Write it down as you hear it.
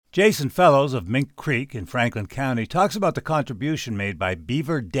Jason Fellows of Mink Creek in Franklin County talks about the contribution made by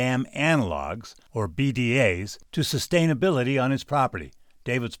Beaver Dam analogues, or BDAs, to sustainability on his property.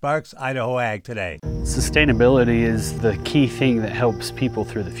 David Sparks, Idaho Ag Today. Sustainability is the key thing that helps people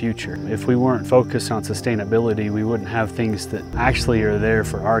through the future. If we weren't focused on sustainability, we wouldn't have things that actually are there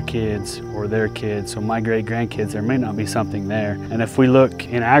for our kids or their kids. So my great-grandkids, there may not be something there. And if we look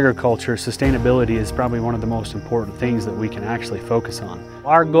in agriculture, sustainability is probably one of the most important things that we can actually focus on.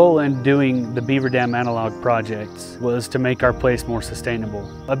 Our goal in doing the Beaver Dam analog projects was to make our place more sustainable.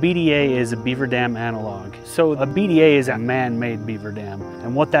 A BDA is a Beaver Dam analog. So a BDA is a man-made beaver dam.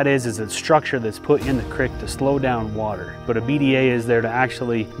 And what that is a structure that's put in the creek to slow down water. But a BDA is there to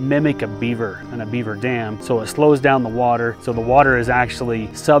actually mimic a beaver and a beaver dam. So it slows down the water. So the water is actually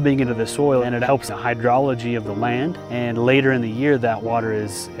subbing into the soil, and it helps the hydrology of the land. And later in the year, that water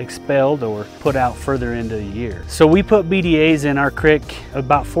is expelled or put out further into the year. So we put BDAs in our creek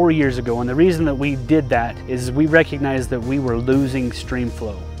about 4 years ago. And the reason that we did that is we recognized that we were losing stream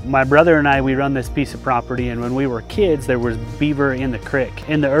flow. My brother and I, we run this piece of property, and when we were kids, there was beaver in the creek.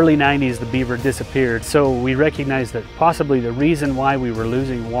 In the early 90s, the beaver disappeared. So we recognized that possibly the reason why we were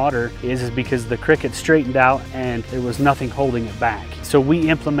losing water is because the creek had straightened out and there was nothing holding it back. So we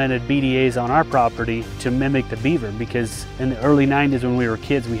implemented BDAs on our property to mimic the beaver, because in the early 90s when we were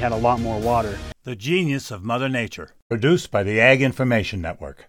kids, we had a lot more water. The Genius of Mother Nature, produced by the Ag Information Network.